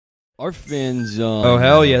Our fans. Oh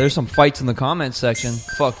hell yeah! There's some fights in the comments section.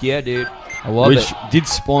 Fuck yeah, dude! I love it. Which did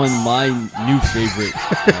spawn my new favorite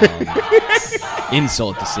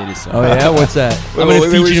insult to say this. Oh yeah, what's that? I'm going to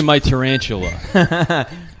feature in my tarantula.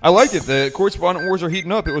 I liked it. The correspondent wars are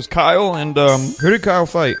heating up. It was Kyle, and who did Kyle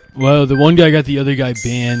fight? Well, the one guy got the other guy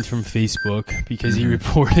banned from Facebook because he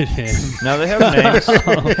reported him. No, they have names.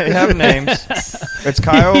 They have names. It's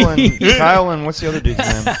Kyle and what's the other dude's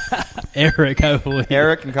name? Eric, I believe.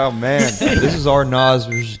 Erik and Kyle. Man, This is our Nas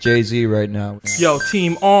versus Jay-Z right now. Yo,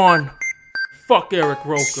 team on. Fuck Erik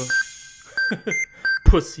Rocha.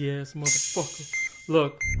 Pussy ass motherfucker.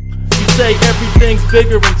 Look. You say everything's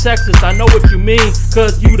bigger in Texas, I know what you mean,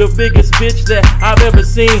 cause you the biggest bitch that I've ever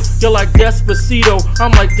seen. You're like Despacito,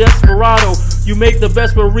 I'm like Desperado. You make the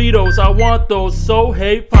best burritos, I want those, so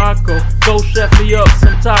hey Paco. Go chef me up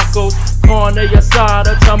some tacos, carne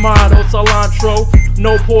asada, tomato, cilantro.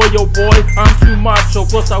 No pollo boy, I'm too macho,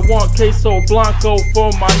 plus I want queso blanco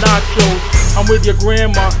for my nachos. I'm with your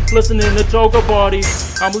grandma, listening to Toga Party.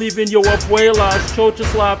 I'm leaving your abuela's chocha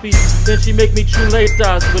sloppy. Then she make me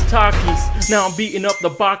chuletas with Takis. Now I'm beating up the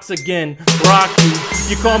box again. Rocky,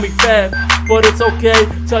 you call me fat, but it's okay.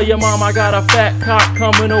 Tell your mom I got a fat cock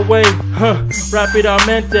coming away. Huh,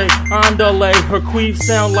 rapidamente, andale. Her queefs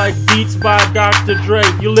sound like beats by Dr. Dre.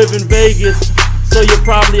 You live in Vegas, so you're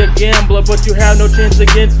probably a gambler, but you have no chance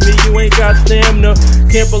against me. You ain't got stamina.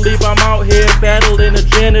 Can't believe I'm out here battling a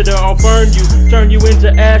janitor. I'll burn you, turn you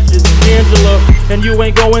into ashes, Angela. And you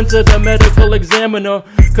ain't going to the medical examiner,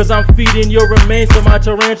 cause I'm feeding your remains to my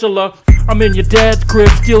tarantula. I'm in your dad's crib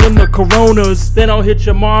stealing the Coronas. Then I'll hit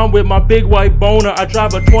your mom with my big white boner. I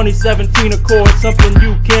drive a 2017 Accord, something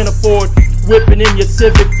you can't afford. Whipping in your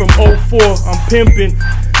Civic from 04, I'm pimping.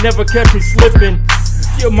 Never catch me slipping.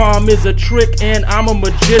 Your mom is a trick and I'm a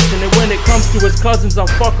magician. And when it comes to his cousins, I'll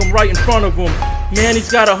fuck him right in front of him. Man,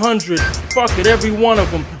 he's got 100. Fuck it, every one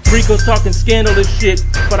of them. Rico's talking scandalous shit,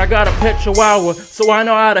 but I got a pet chihuahua, so I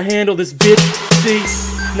know how to handle this bitch. See,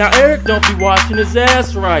 now Erik don't be washing his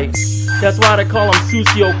ass right. That's why they call him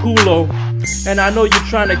Sucio Culo. And I know you're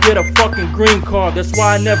trying to get a fucking green card. That's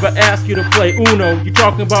why I never ask you to play Uno. You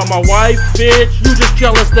talking about my wife, bitch? You just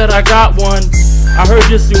jealous that I got one. I heard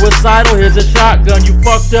you're suicidal, here's a shotgun. You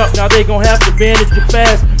fucked up, now they gon' have to bandage you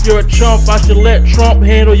fast. You're a chump, I should let Trump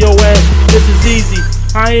handle your ass. This is easy,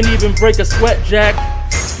 I ain't even break a sweat, Jack.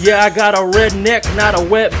 Yeah, I got a red neck, not a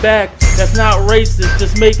wet back. That's not racist,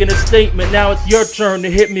 just making a statement. Now it's your turn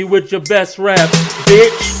to hit me with your best rap,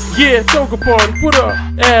 bitch. Yeah, Toga Party, what up,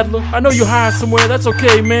 Adler? I know you high somewhere, that's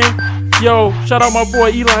okay, man. Yo, shout out my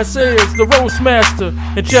boy Eli Sayers, the Roast Master,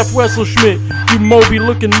 and Jeff Wesselschmidt, you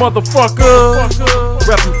Moby-looking motherfucker.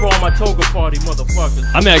 Repping for all my Toga Party motherfuckers.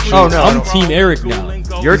 I'm actually, I'm Team Erik now.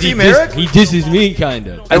 You're Team Erik? He disses me, kind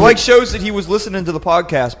of. I like shows that he was listening to the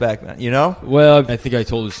podcast back then, you know? Well, I think I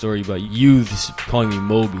told a story about youths calling me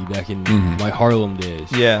Moby back in my Harlem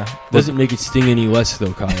days. Yeah. Doesn't make it sting any less,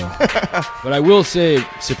 though, Kyle. But I will say,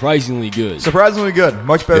 surprisingly good. Surprisingly good.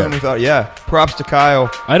 Much better than we thought. Yeah. Props to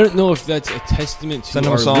Kyle. I don't know if that's a testament to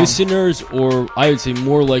our listeners, or I would say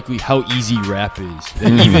more likely how easy rap is.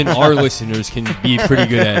 That even our listeners can be pretty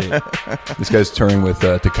good at it. This guy's touring with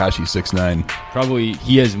Tekashi 6ix9ine. Probably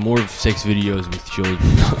he has more sex videos with children.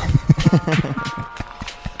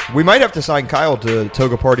 We might have to sign Kyle to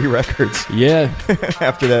Toga Party Records. Yeah.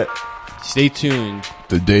 After that. Stay tuned.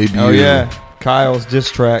 The debut. Oh, yeah. Kyle's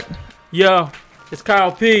diss track. Yo, it's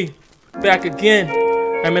Kyle P. Back again.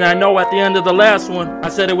 I mean, I know at the end of the last one, I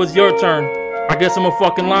said it was your turn. I guess I'm a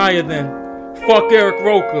fucking liar then. Fuck Erik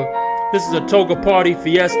Rocha. This is a Toga Party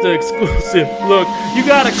Fiesta exclusive. Look, you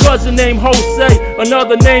got a cousin named Jose,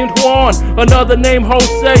 another named Juan, another named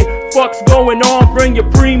Jose. Fuck's going on? Bring your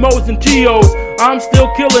primos and tios. I'm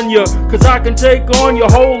still killing you, cause I can take on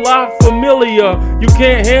your whole La Familia. You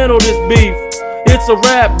can't handle this beef. It's a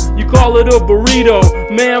rap, you call it a burrito.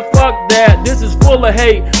 Man, fuck that, this is full of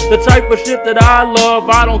hate. The type of shit that I love.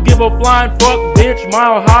 I don't give a flying fuck, bitch.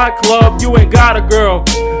 Mile High Club, you ain't got a girl,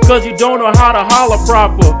 cause you don't know how to holler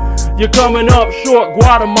proper. You're coming up short,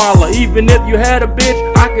 Guatemala. Even if you had a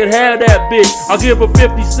bitch, I could have that bitch. I'll give her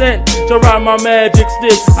 50 cents to ride my magic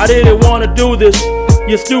stick. I didn't want to do this.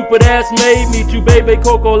 Your stupid ass made me to baby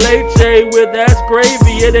coco leche with ass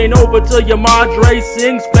gravy. It ain't over till your madre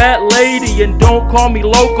sings fat lady. And don't call me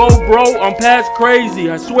loco, bro, I'm past crazy.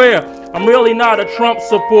 I swear, I'm really not a Trump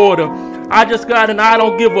supporter. I just got an I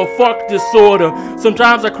don't give a fuck disorder.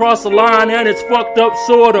 Sometimes I cross the line and it's fucked up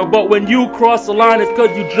sorta. But when you cross the line it's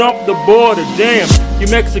cause you jumped the border. Damn, you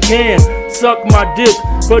Mexican, suck my dick.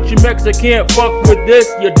 But you Mexican fuck with this,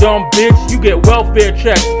 you dumb bitch. You get welfare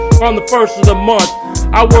checks on the 1st of the month.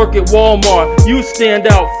 I work at Walmart, you stand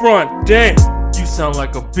out front. Damn, you sound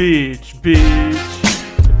like a bitch.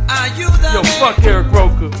 Yo, fuck Erik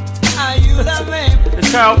Rocha.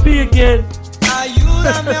 It's Kyle P again.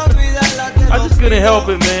 I just couldn't help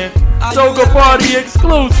it, man. Toga Party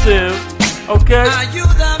exclusive. Okay?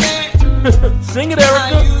 Sing it,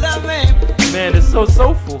 Erica. Man, it's so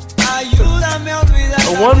soulful.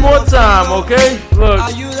 One more time, okay? Look,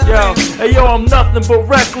 yo, hey yo, I'm nothing but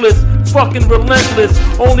reckless, fucking relentless.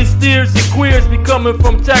 Only steers and queers be coming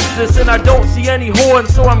from Texas, and I don't see any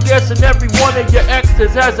horns, so I'm guessing every one of your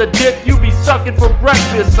exes has a dick you be sucking for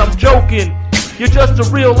breakfast. I'm joking. You're just a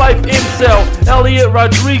real life incel, Elliot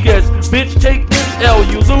Rodriguez. Bitch, take this L,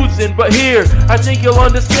 you losing. But here, I think you'll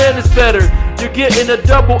understand this better. You're getting a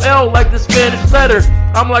double L like the Spanish letter.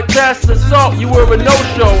 I'm like, pass the salt, you were a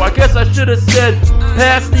no-show. I guess I should have said,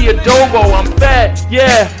 pass the adobo. I'm fat,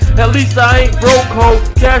 yeah, at least I ain't broke, ho.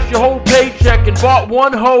 Cash your whole paycheck and bought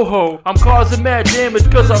one ho-ho. I'm causing mad damage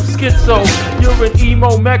cause I'm schizo. You're an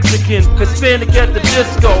emo Mexican, Hispanic at the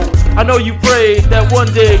disco. I know you prayed that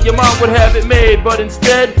one day your mom would have it made, but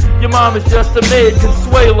instead, your mom is just a maid,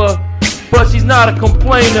 Consuela. But she's not a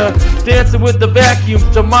complainer, dancing with the vacuums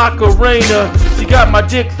to Macarena. She got my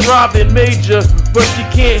dick throbbing major, but she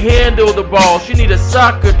can't handle the ball. She need a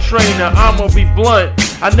soccer trainer, I'ma be blunt.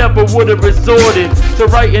 I never would've resorted to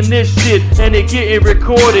writing this shit and it getting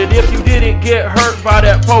recorded if you didn't get hurt by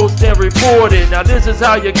that post and reported. Now this is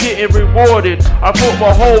how you're getting rewarded. I put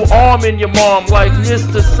my whole arm in your mom like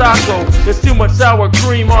Mr. Sacco. There's too much sour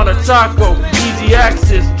cream on a taco. Easy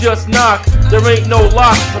access, just knock, there ain't no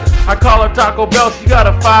locks. I call her Taco Bell, she got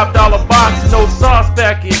a $5 box, no sauce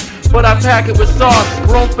package, but I pack it with sauce.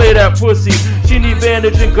 Rompe that pussy, she need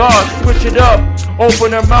bandage and gauze. Switch it up,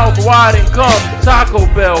 open her mouth wide and come. Taco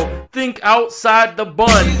Bell, think outside the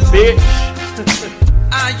bun, bitch.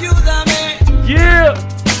 Yeah,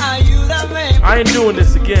 I ain't doing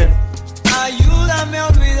this again.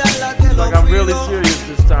 Like I'm really serious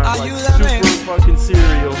this time, like super fucking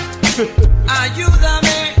serial.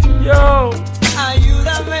 Yo,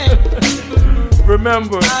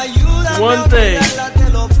 remember one thing,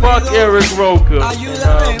 fuck Erik Rocha.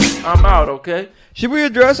 I'm out, okay? Should we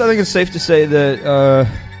address? I think it's safe to say that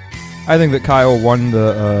I think that Kyle won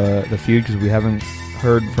the feud because we haven't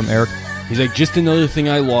heard from Erik. He's like, just another thing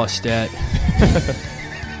I lost at.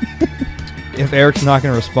 If Eric's not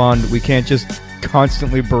going to respond, we can't just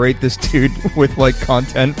constantly berate this dude with like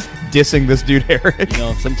content dissing this dude Erik. You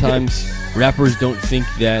know, sometimes rappers don't think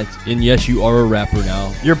that, and yes, you are a rapper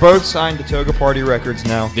now. You're both signed to Toga Party Records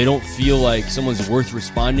now. They don't feel like someone's worth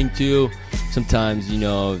responding to. Sometimes, you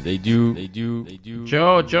know, they do.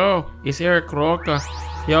 Joe, it's Erik Rocha.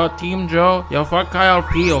 Yo, Team Joe, yo, fuck Kyle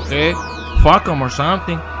P, okay? Fuck him or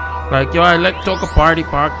something. Like, yo, I like Toga Party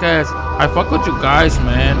Podcast. I fuck with you guys,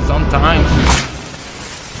 man, sometimes.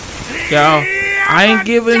 Yo, I ain't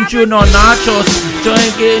giving you no nachos. Yo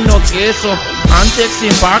ain't getting no queso. I'm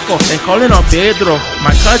texting Paco and calling on Pedro.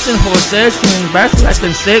 My cousin Jose swing back like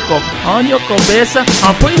en seco. On your cabeza,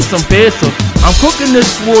 I'm putting some pesos. I'm cooking this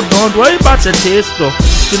food, don't worry about the tasto.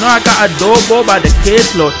 You know I got adobo by the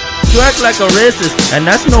caseload. You act like a racist, and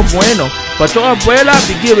that's no bueno. But your abuela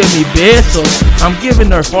be giving me besos. I'm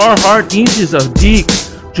giving her 4 hard inches of dick.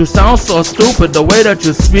 You sound so stupid the way that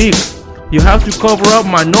you speak. You have to cover up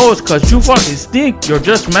my nose cause you fucking stink. You're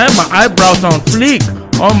just mad my eyebrows on fleek.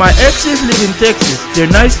 All my exes live in Texas, they're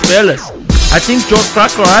nice fellas. I think George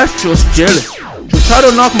Cracker ass just jealous. You try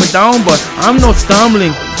to knock me down but I'm no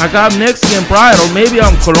stumbling. I got Mexican pride or maybe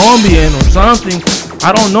I'm Colombian or something.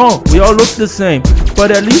 I don't know, we all look the same.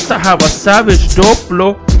 But at least I have a savage dope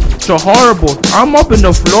flow. So horrible, I'm up in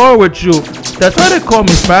the floor with you. That's why they call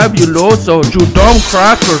me Fabuloso. You dumb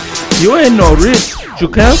cracker, you ain't no rich. You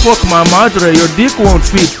can't fuck my madre, your dick won't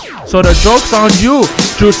fit. So the joke's on you,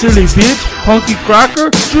 you silly bitch. Hunky cracker,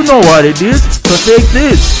 you know what it is. So take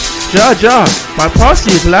this. Ja, my posse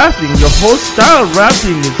is laughing. Your whole style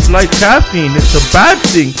rapping is like caffeine. It's a bad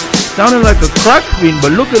thing. Sounding like a crack fiend,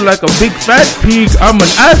 but looking like a big fat pig. I'm an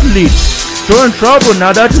athlete. You're in trouble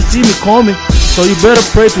now that you see me coming. So you better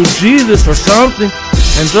pray to Jesus or something.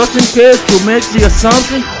 And just in case you make the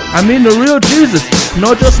assumption, I mean the real Jesus,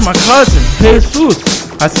 not just my cousin, Jesus.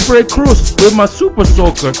 I spray Cruz with my super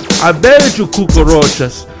soaker. I buried you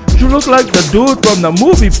cucarachas. You look like the dude from the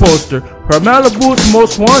movie poster. From Malibu's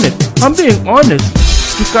Most Wanted. I'm being honest.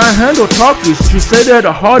 You can't handle talkies, you say they're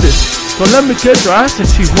the hardest. So let me catch your ass in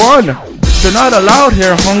Tijuana. You're not allowed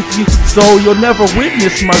here, hunky, so you'll never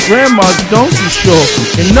witness my grandma's donkey show.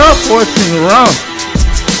 Enough horsing around.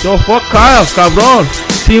 Yo, fuck Kyle, cabron.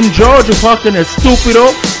 Team George, you fucking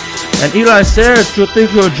estupido. And Eli Sayers, you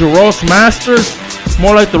think you're Jero's master?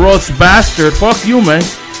 More like the roast bastard. Fuck you, man.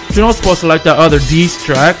 You're not supposed to like that other diss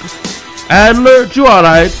track. Adler, you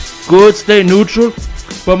alright. Good, stay neutral.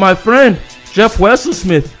 But my friend, Jeff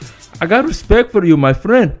Wesselsmith, I got respect for you, my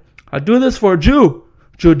friend. I do this for you.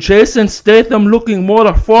 You Jason Statham looking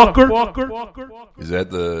motherfucker. Is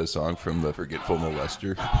that the song from The Forgetful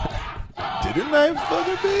Molester? Didn't I fuck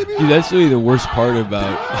a baby? Dude, that's really the worst part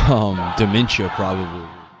about dementia, probably.